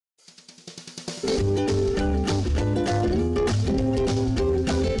So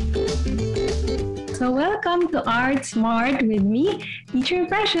welcome to Art Smart with me, Teacher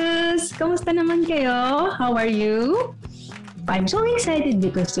Precious. Kamusta naman kayo? How are you? I'm so excited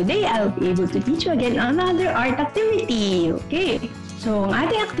because today I'll be able to teach you again another art activity. Okay, so ang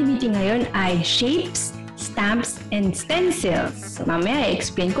ating activity ngayon ay shapes, stamps, and stencils. So, mamaya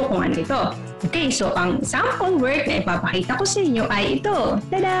i-explain ko kung ano ito. Okay, so ang sample work na ipapakita ko sa inyo ay ito.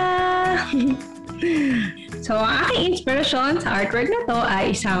 Tada! So ang aking inspiration sa artwork na to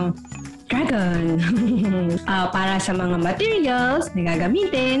ay isang dragon. Para sa mga materials na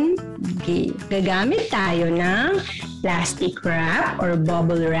gagamitin, okay, gagamit tayo ng plastic wrap or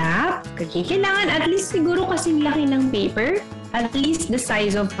bubble wrap. Okay, kailangan at least siguro kasing laki ng paper. At least the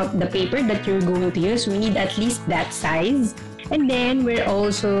size of the paper that you're going to use. We need at least that size. And then, we're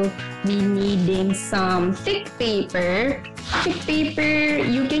also be needing some thick paper. Thick paper,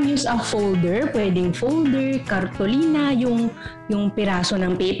 you can use a folder. Pwedeng folder, kartolina, yung piraso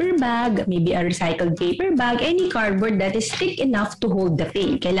ng paper bag, maybe a recycled paper bag, any cardboard that is thick enough to hold the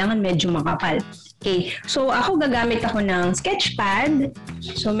paint. Kailangan medyo makapal. Okay, so ako gagamit ako ng sketch pad.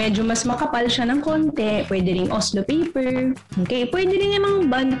 So medyo mas makapal siya ng konti. Pwede ring Oslo paper. Okay, pwede rin namang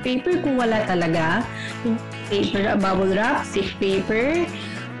bond paper kung wala talaga. Paper, bubble wrap, thick paper.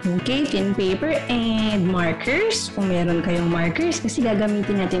 Okay, thin paper and markers. Kung meron kayong markers, kasi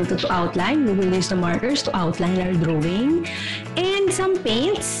gagamitin natin ito to outline. We will use the markers to outline our drawing. And some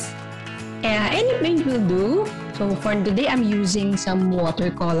paints. Any paint will do. So for today, I'm using some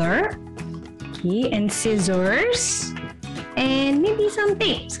watercolor. Okay, and scissors. And maybe some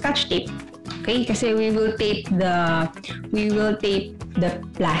tape, scotch tape. Okay, kasi we will tape the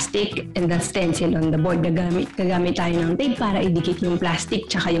plastic and the stencil on the board. Gagamit tayo ng tape para idikit yung plastic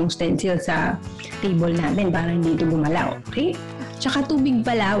tsaka yung stencil sa table natin para hindi ito gumalaw. Okay? Tsaka tubig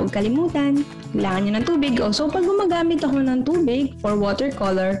pala, huwag kalimutan. Kailangan nyo ng tubig. So, pag gumagamit ako ng tubig for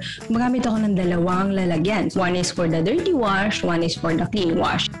watercolor, gumagamit ako ng dalawang lalagyan. One is for the dirty wash, one is for the clean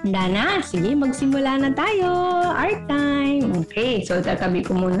wash. Handa na? Sige, magsimula na tayo. Art time! Okay, so tatabi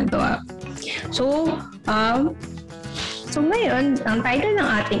ko muna ito. So ngayon, ang title ng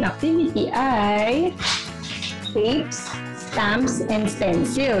ating activity ay shapes, stamps, and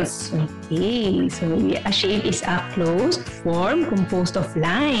stencils. Okay, so a shape is a closed form composed of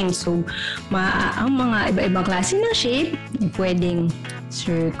lines. So, ang mga iba-ibang klase ng shape, pwedeng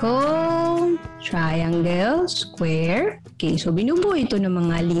circle, triangle, square. Okay, so binubuo ito ng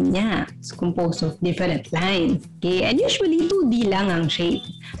mga linya. It's composed of different lines. Okay, and usually 2D lang ang shape.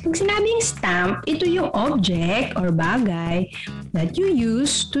 Pag sinabing stamp, ito yung object or bagay that you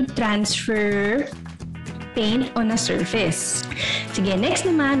use to transfer paint on a surface. Sige, next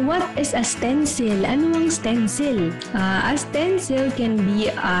naman, what is a stencil? Ano ang stencil? A stencil can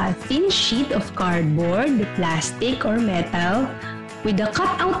be a thin sheet of cardboard, plastic, or metal with a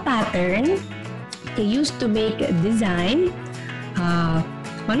cutout pattern used to make a design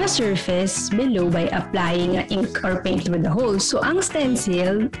on a surface below by applying ink or paint through the holes. So, ang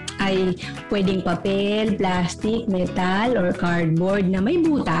stencil ay pwedeng papel, plastic, metal, or cardboard na may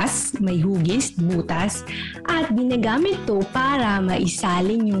butas, may hugis, butas, at ginagamit to para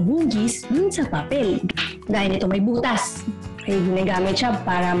maisalin yung hugis dun sa papel. Dahil ito may butas. Kaya ginagamit siya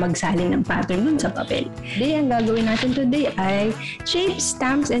para magsalin ng pattern dun sa papel. Today, ang gagawin natin today ay shapes,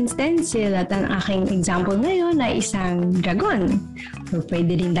 stamps, and stencil. At ang aking example ngayon ay isang dragon. Or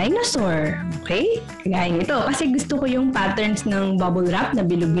pwede rin dinosaur. Okay? Kagaya nito. Kasi gusto ko yung patterns ng bubble wrap na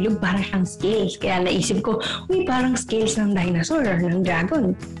bilog-bilog para siyang scales. Kaya naisip ko, uy, parang scales ng dinosaur or ng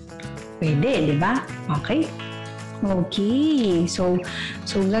dragon. Pwede, di ba? Okay. Okay, so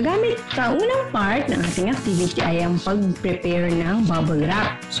gagamit sa unang part ng ating activity ay ang pag-prepare ng bubble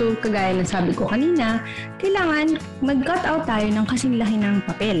wrap. So, kagaya ng sabi ko kanina, kailangan mag-cut out tayo ng kasing laki ng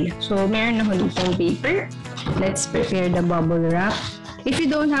papel. So, meron ako ditong paper. Let's prepare the bubble wrap. If you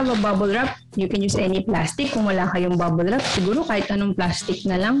don't have a bubble wrap, you can use any plastic. Kung wala kayong bubble wrap, siguro kahit anong plastic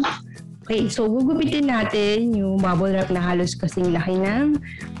na lang. Okay, so gugupitin natin yung bubble wrap na halos kasing laki ng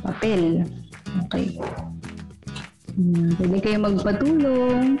papel. Okay. Pwede kayo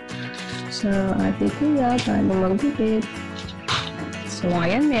magpatulong sa ate kuya paano maggupit. So,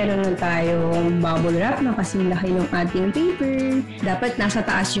 ayan, meron na tayong bubble wrap na kasing laki ng ating paper. Dapat nasa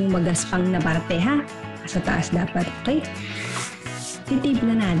taas yung magaspang na parte, ha? Nasa taas dapat, okay? Titape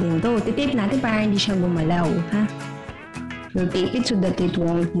na natin to. Titape natin para hindi siya gumalaw, ha? So, tape it so that it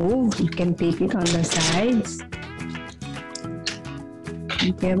won't move. You can tape it on the sides.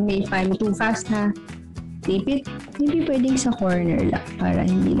 Okay, if I'm too fast, ha? Tape it. Hindi pwedeng sa corner lang para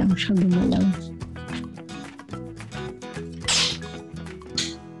hindi lang siya gumalaw.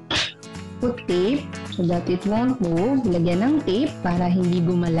 put tape so that it won't move. Lagyan ng tape para hindi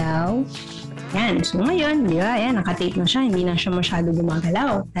gumalaw. Yan. So ngayon, di ba? Yan, nakatape na siya. Hindi na siya masyado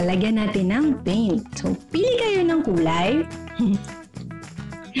gumagalaw. Lalagyan natin ng paint. So, pili kayo ng kulay.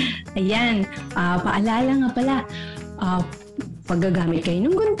 Ayan. Paalala nga pala. Pag gagamit kayo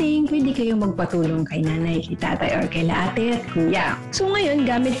ng gunting, pwede kayo magpatulong kay nanay, kay tatay, or kay ate at kuya. So ngayon,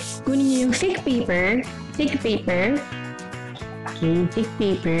 kunin niyo yung thick paper. Okay, thick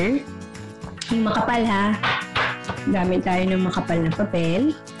paper. Yung makapal ha. Gamit tayo ng makapal na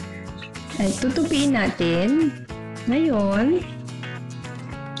papel. At tutupiin natin. Ngayon,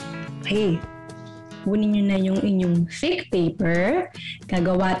 okay, kunin nyo na yung inyong thick paper.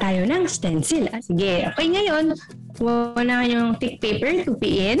 Gagawa tayo ng stencil. Sige, okay, ngayon, kuha na yung thick paper,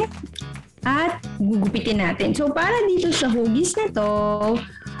 tupiin, at gugupitin natin. So, para dito sa hugis na to,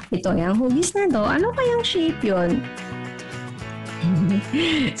 ito, yung hugis na to, ano kayang shape yun?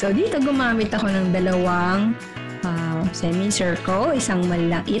 So, dito gumamit ako ng dalawang semicircle, isang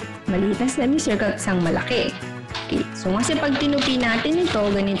maliit na semicircle, isang malaki. Okay. So, kasi pag tinupi natin ito,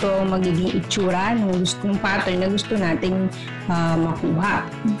 ganito magiging itsura ng pattern na gusto nating makuha.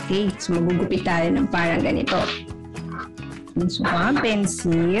 Okay. So, magugupit tayo ng parang ganito. So,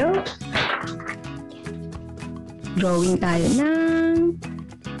 pencil. Drawing tayo ng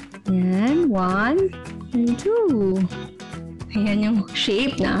yan, 1 and 2. Ayan yung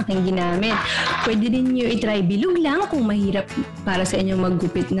shape na aking ginamit. Pwede rin nyo i-try bilog lang kung mahirap para sa inyo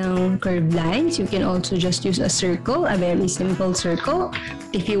maggupit ng curved lines. You can also just use a circle, a very simple circle.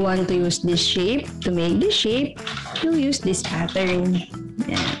 If you want to use this shape, to make this shape, you'll use this pattern.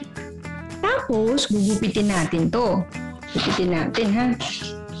 Ayan. Tapos, gugupitin natin to. Gugupitin natin ha.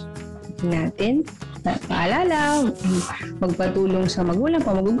 Gugupitin natin. Paalala, magpatulong sa magulang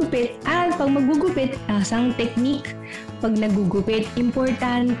pag magugupit. At pag magugupit, isang technique pag nagugupit,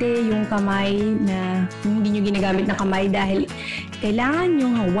 importante yung kamay na hindi nyo ginagamit na kamay dahil kailangan nyo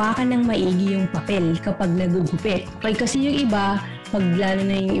hawakan ng maigi yung papel kapag nagugupit. Okay, kasi yung iba, lalo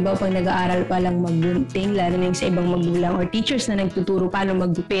na yung iba pag nag-aaral pa lang maggunting, lalo na yung sa ibang magulang or teachers na nagtuturo paano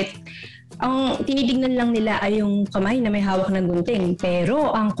maggupit, ang tinitignan lang nila ay yung kamay na may hawak ng gunting.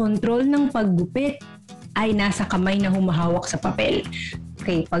 Pero ang control ng paggupit ay nasa kamay na humahawak sa papel.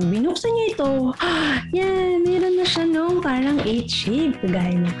 Okay, pag binuksan niyo ito, yan, meron na siya no, parang H-shape,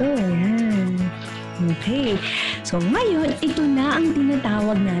 kagaya nito, yan. Okay, so ngayon, ito na ang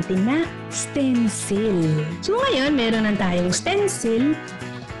tinatawag natin na stencil. So ngayon, meron na tayong stencil.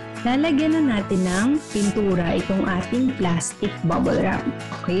 Lalagyan na natin ng pintura itong ating plastic bubble wrap.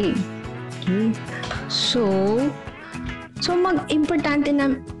 Okay. Okay. So importante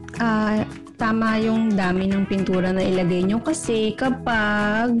na tama yung dami ng pintura na ilagay nyo kasi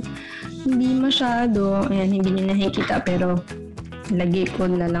kapag hindi masyado, ayan, hindi nyo nakikita pero lagay ko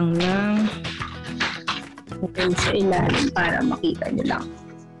na lang ng sa ilalim para makita nyo lang.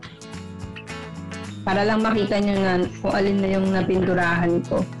 Para lang makita nyo na kung alin na yung napinturahan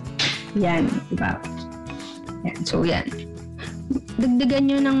ko. Yan, diba? Yan, so yan. Dagdagan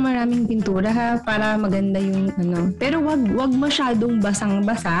nyo ng maraming pintura ha, para maganda yung ano. Pero wag masyadong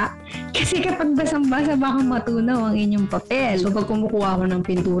basang-basa. Kasi kapag basang-basa, baka matunaw ang inyong papel. So pag kumukuha ako ng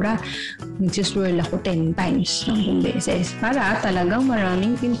pintura, nagsiswirl ako 10 times ng beses. Para talagang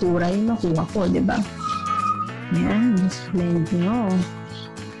maraming pintura yung makuha ko, di ba? Yan, blend nyo.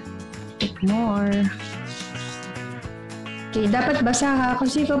 Take more. Okay, dapat basa ha,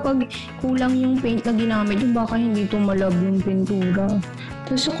 kasi kapag kulang yung paint na ginamit, baka hindi tumalab yung pintura.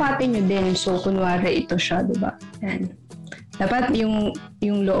 So, sukatin nyo din. So, kunwari ito siya, diba? Yan. Dapat yung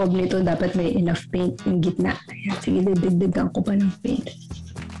loob nito, dapat may enough paint yung gitna. Ayan, sige, dagdagan ko pa ng paint.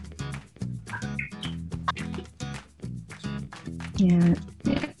 Yan.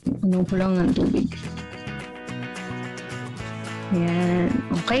 Puno ko lang ng tubig. Yan.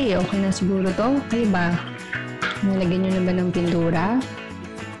 Okay na siguro to. Okay ba? Nalagyan nyo na ba ng pintura?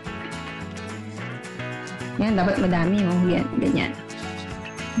 Yan, dapat madami. Oh. Yan, ganyan.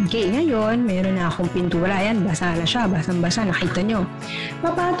 Okay, ngayon, meron na akong pintura. Yan, basa na siya. Basang-basa. Nakita nyo.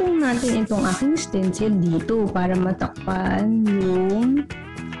 Papatong natin itong aking stencil dito para matakpan yung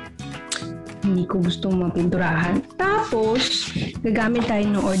hindi ko gustong mapinturahan. Tapos, gagamit tayo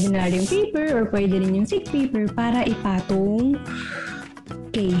ng ordinary paper or pwede rin yung thick paper para ipatong.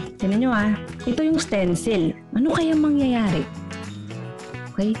 Okay, tinan nyo ito yung stencil. Ano kaya mangyayari?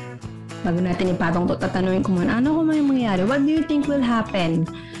 Okay? Bago natin ipatong to, tatanungin ko muna, ano kaya mangyayari? What do you think will happen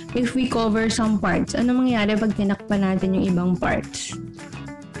if we cover some parts? Ano mangyayari pag tinakpan natin yung ibang parts?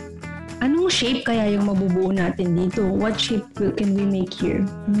 Anong shape kaya yung mabubuo natin dito? What shape can we make here?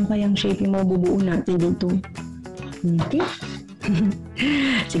 Ano kayang shape yung mabubuo natin dito? Okay?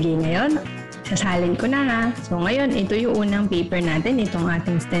 Sige, ngayon, Sasalin ko na ha. So ngayon, ito yung unang paper natin. Itong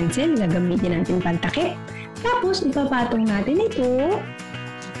ating stencil. Gagamitin natin pantakip. Tapos, ipapatong natin ito.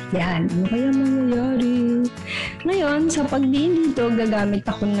 Yan. Ano kaya mangyayari? Ngayon, sa pagdiin dito, gagamit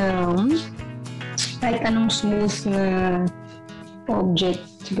ako ng kahit anong smooth na object.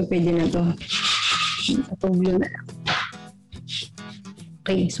 Sige, pwede na ito. Itong glue na lang.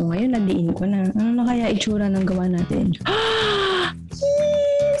 Okay, so ngayon, nadiin ko na. Ano na kaya itsura ng gawa natin?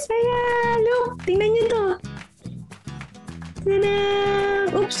 Yes! Ayan! Look! Tingnan nyo to! Tada!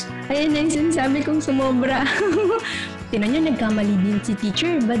 Oops! Ayan na yung sinasabi kong sumobra. Tingnan nyo, nagkamali din si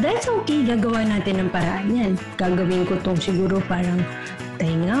teacher. But that's okay. Gagawa natin ng paraan yan. Gagawin ko tong siguro parang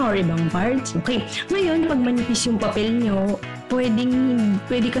tainga or ibang parts. Okay. Ngayon, pag manipis yung papel nyo,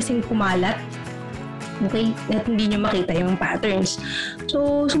 pwede kasing kumalat. Okay? At hindi nyo makita yung patterns.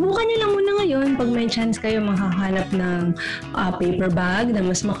 So, subukan nyo lang muna ngayon. Pag may chance kayo makahanap ng paper bag na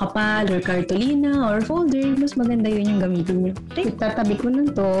mas makapal or cartolina or folder, mas maganda yun yung gamitin nyo. Okay? Tatabi ko na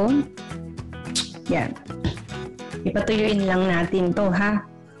to. Yan. Ipatuyuin lang natin to, ha?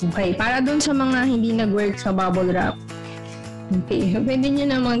 Okay. Para dun sa mga hindi nag-work sa bubble wrap. Okay. Pwede nyo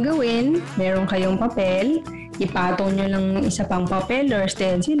naman gawin. Meron kayong papel. Ipatong nyo lang isa pang papel or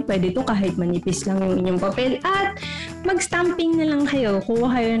stencil. Pwede to kahit manipis lang yung inyong papel. At mag-stamping na lang kayo.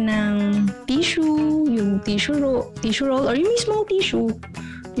 Kuha kayo ng tissue, yung tissue roll, or yung mismong tissue.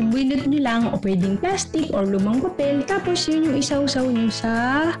 Ibuilot nyo lang o pwedeng plastic or lumang papel. Tapos yun yung isaw-saw nyo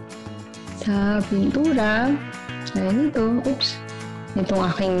sa pintura. Ayan ito. Oops. Itong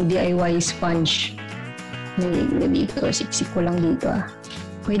aking DIY sponge. Nagiging dito. Siksik ko lang dito ah.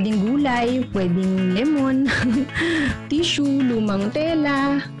 Pwedeng gulay, pwedeng lemon, tissue, lumang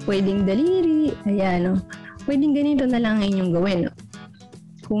tela, pwedeng daliri, ayan, no? Pwedeng ganito na lang inyong gawin, no?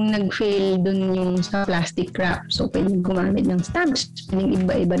 Kung nag-fail dun yung sa plastic wrap, so pwedeng gumamit ng stamps, pwedeng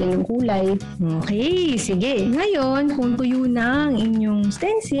iba-iba rin yung kulay. Okay, sige. Ngayon, kung tuyo na ang inyong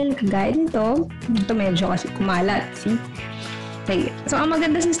stencil, kagaya nito, ito medyo kasi kumalat, see? Okay. So, ang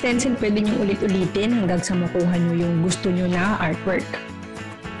maganda sa stencil, pwede nyo ulit-ulitin hanggang sa makuha nyo yung gusto nyo na artwork.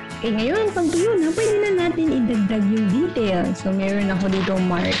 Okay, ngayon, pag tuyo na, pwede na natin idagdag yung detail. So, meron ako dito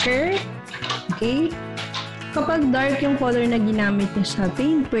marker. Okay? Kapag dark yung color na ginamit nyo sa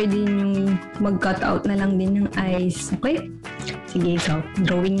paint, pwede nyo mag-cut out na lang din ng eyes. Okay? Sige, so,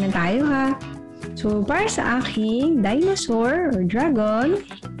 drawing na tayo ha. So, para sa aking dinosaur or dragon.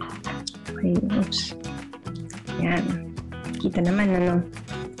 Okay, oops. Yan. Kita naman, ano?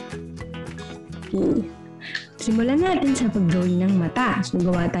 Okay. Simulan natin sa pag-drawing ng mata. So,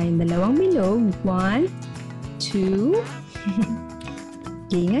 gawa tayong dalawang bilog. 1, 2.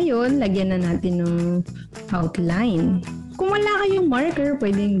 Okay, ngayon, lagyan na natin ng outline. Kung wala kayong marker,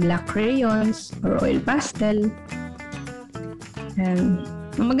 pwedeng black crayons or oil pastel. Ang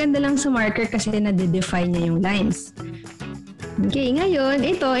maganda lang sa marker kasi nade-define niya yung lines. Okay, ngayon,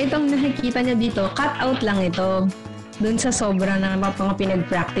 itong nakikita niyo dito, cut out lang ito. Doon sa sobra na mga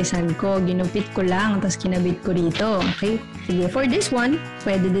pinag-practicean ko, ginupit ko lang, tapos kinabit ko rito. Okay? Sige, for this one,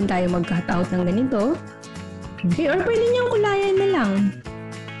 pwede din tayo mag-cut out ng ganito. Okay, or pwede niyang kulayan na lang.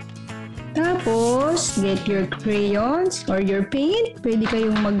 Tapos, get your crayons or your paint. Pwede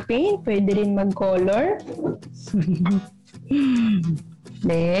kayong mag-paint, pwede rin mag-color.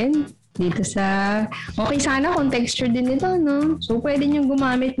 Then, dito sa... Okay, sana kung texture din ito, no? So, pwede niyong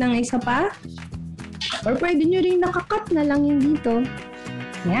gumamit ng isa pa. Or pwede nyo rin nakakat na lang yung dito.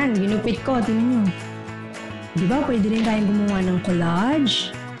 Ayan, ginupit ko. Tingnan nyo. Diba, pwede rin tayong gumawa ng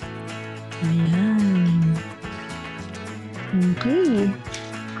collage. Ayan. Okay.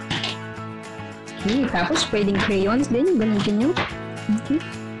 Okay, tapos pwedeng crayons din. Gamitin nyo. Okay.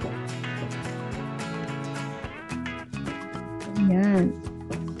 Ayan.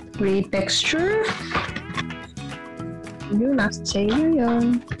 Create texture. Yun, nasa sa inyo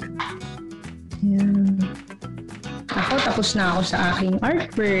yun. Ayan. Ako, tapos na ako sa aking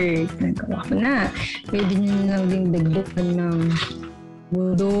artwork. Nagawa ko na. Pwede nyo lang din dagdagan ng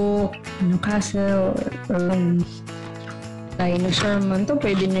budok, ng castle, or dinosaur man to.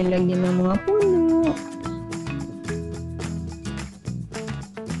 Pwede nyo lagyan ng mga puno.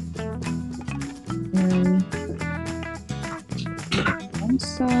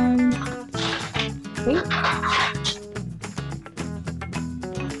 Sun. Okay.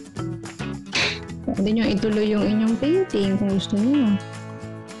 Pwede nyo ituloy yung inyong painting kung gusto nyo.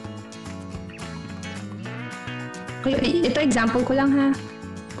 Okay, ito example ko lang ha.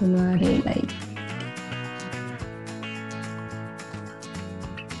 Kunwari like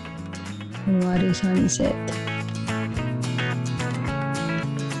sunset.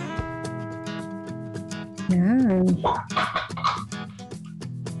 Yan.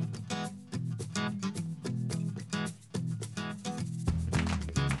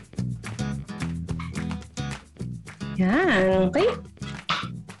 Yan, okay?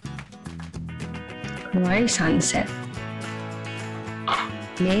 Kunwari, sunset.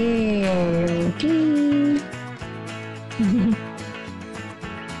 Okay.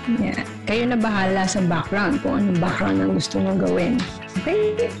 Yeah. Kayo na bahala sa background kung anong background ang gusto nyo gawin.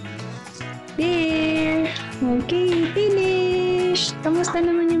 Okay? There. Okay, finish. Kamusta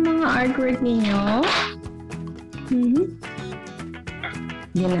naman yung mga artwork ninyo?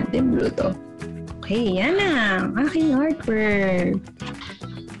 Yan natin blue to. Okay, yan na. Aking artwork.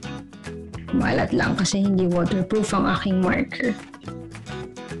 Malat lang kasi hindi waterproof ang aking marker.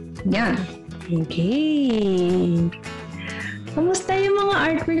 Yan. Okay. Kamusta yung mga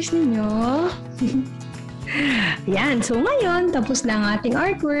artworks ninyo? Yan. So, ngayon, tapos na ang ating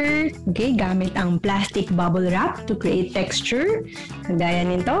artwork. Okay, gamit ang plastic bubble wrap to create texture. Kagaya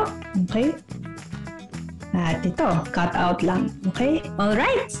nito. Okay. At ito, cut out lang. Okay?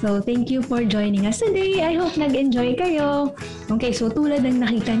 Alright. So, thank you for joining us today. I hope nag-enjoy kayo. Okay, so tulad ng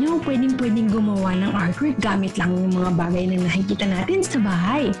nakita nyo, pwedeng gumawa ng artwork gamit lang yung mga bagay na nakikita natin sa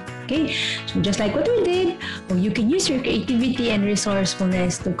bahay. Okay? So, just like what we did, you can use your creativity and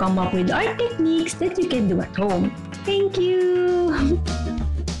resourcefulness to come up with art techniques that you can do at home. Thank you!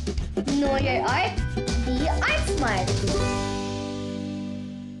 Know your art, be art smart!